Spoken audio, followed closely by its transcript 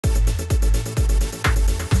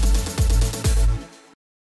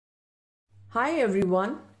Hi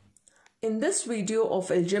everyone. In this video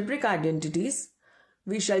of algebraic identities,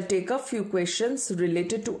 we shall take a few questions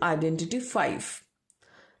related to identity 5.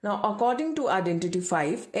 Now, according to identity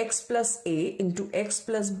 5, x plus a into x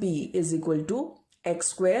plus b is equal to x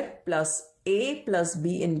square plus a plus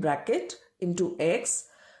b in bracket into x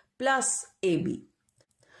plus ab.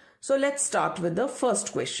 So let's start with the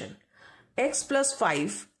first question. X plus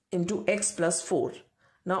 5 into x plus 4.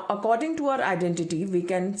 Now, according to our identity, we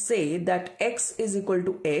can say that x is equal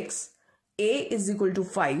to x, a is equal to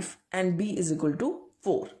 5 and b is equal to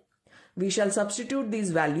 4. We shall substitute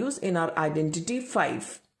these values in our identity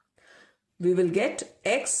 5. We will get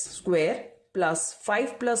x square plus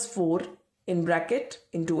 5 plus 4 in bracket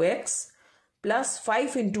into x plus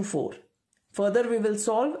 5 into 4. Further, we will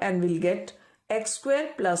solve and we'll get x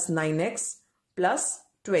square plus 9x plus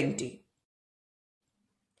 20.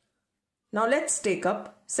 Now let's take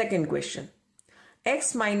up second question.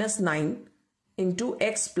 X minus 9 into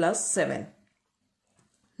x plus 7.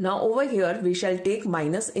 Now over here we shall take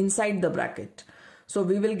minus inside the bracket. So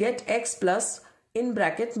we will get x plus in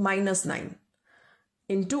bracket minus 9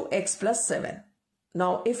 into x plus 7.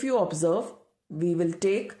 Now if you observe, we will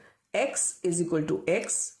take x is equal to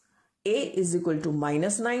x, a is equal to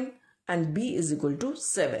minus 9 and b is equal to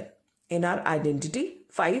 7. In our identity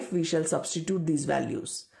 5 we shall substitute these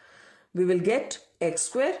values. We will get x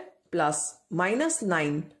square plus minus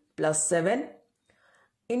 9 plus 7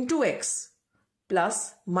 into x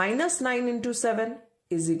plus minus 9 into 7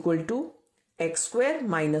 is equal to x square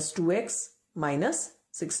minus 2x minus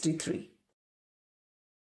 63.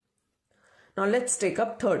 Now let's take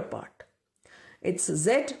up third part. It's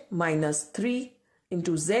z minus 3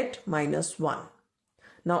 into z minus 1.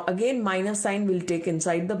 Now again minus sign we'll take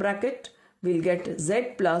inside the bracket. We'll get z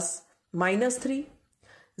plus minus 3,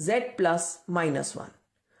 z plus minus 1.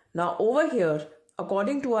 Now over here,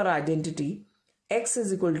 according to our identity, x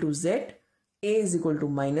is equal to z, a is equal to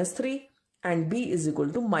minus 3 and b is equal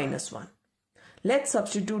to minus 1. Let's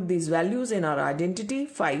substitute these values in our identity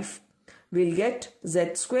 5. We'll get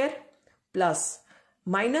z square plus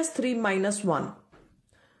minus 3 minus 1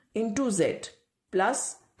 into z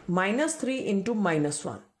plus minus 3 into minus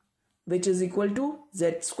 1, which is equal to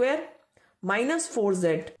z square minus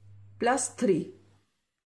 4z plus 3.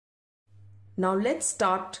 Now let's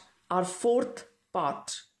start our fourth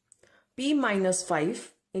part. P minus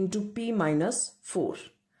 5 into P minus 4.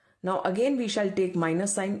 Now again we shall take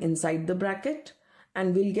minus sign inside the bracket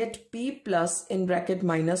and we'll get P plus in bracket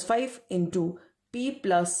minus 5 into P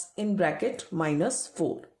plus in bracket minus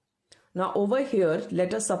 4. Now over here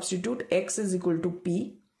let us substitute x is equal to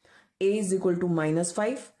P, a is equal to minus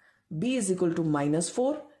 5, b is equal to minus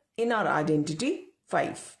 4 in our identity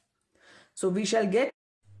 5. So we shall get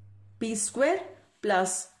p square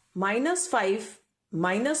plus minus 5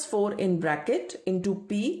 minus 4 in bracket into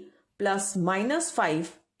p plus minus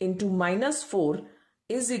 5 into minus 4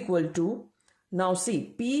 is equal to, now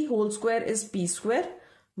see, p whole square is p square,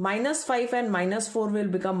 minus 5 and minus 4 will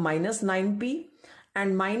become minus 9p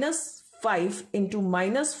and minus 5 into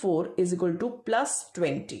minus 4 is equal to plus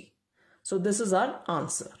 20. So this is our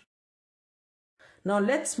answer. Now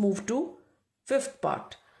let's move to fifth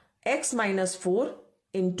part. X minus 4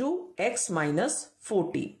 into x minus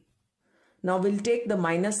 14. Now we'll take the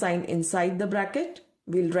minus sign inside the bracket.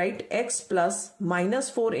 We'll write x plus minus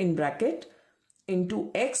 4 in bracket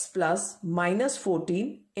into x plus minus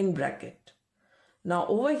 14 in bracket. Now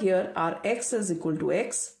over here our x is equal to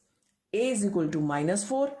x, a is equal to minus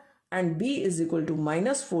 4 and b is equal to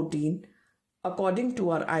minus 14. According to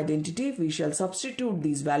our identity, we shall substitute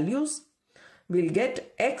these values. We'll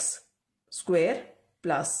get x square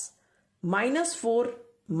plus minus 4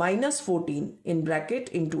 minus 14 in bracket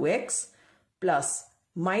into x plus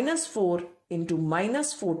minus 4 into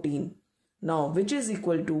minus 14. Now which is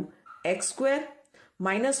equal to x square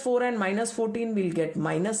minus 4 and minus 14 will get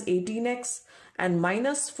minus 18x and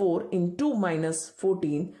minus 4 into minus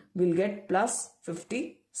 14 will get plus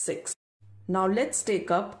 56. Now let's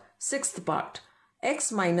take up sixth part.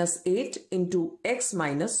 X minus 8 into x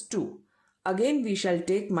minus 2. Again we shall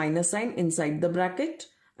take minus sign inside the bracket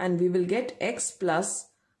and we will get x plus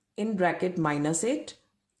in bracket minus 8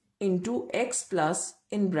 into x plus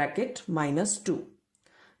in bracket minus 2.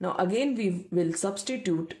 Now again we will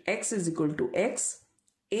substitute x is equal to x,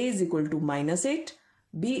 a is equal to minus 8,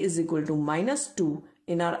 b is equal to minus 2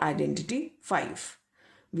 in our identity 5.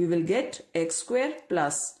 We will get x square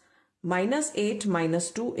plus minus 8 minus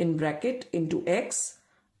 2 in bracket into x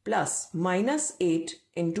plus minus 8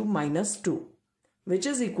 into minus 2, which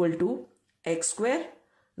is equal to x square.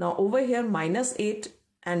 Now over here minus 8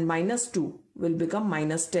 and minus 2 will become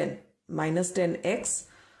minus 10. Minus 10x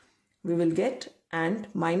we will get, and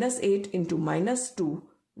minus 8 into minus 2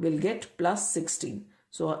 will get plus 16.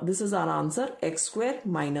 So this is our answer, x square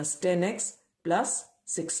minus 10x plus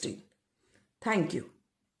 16. Thank you.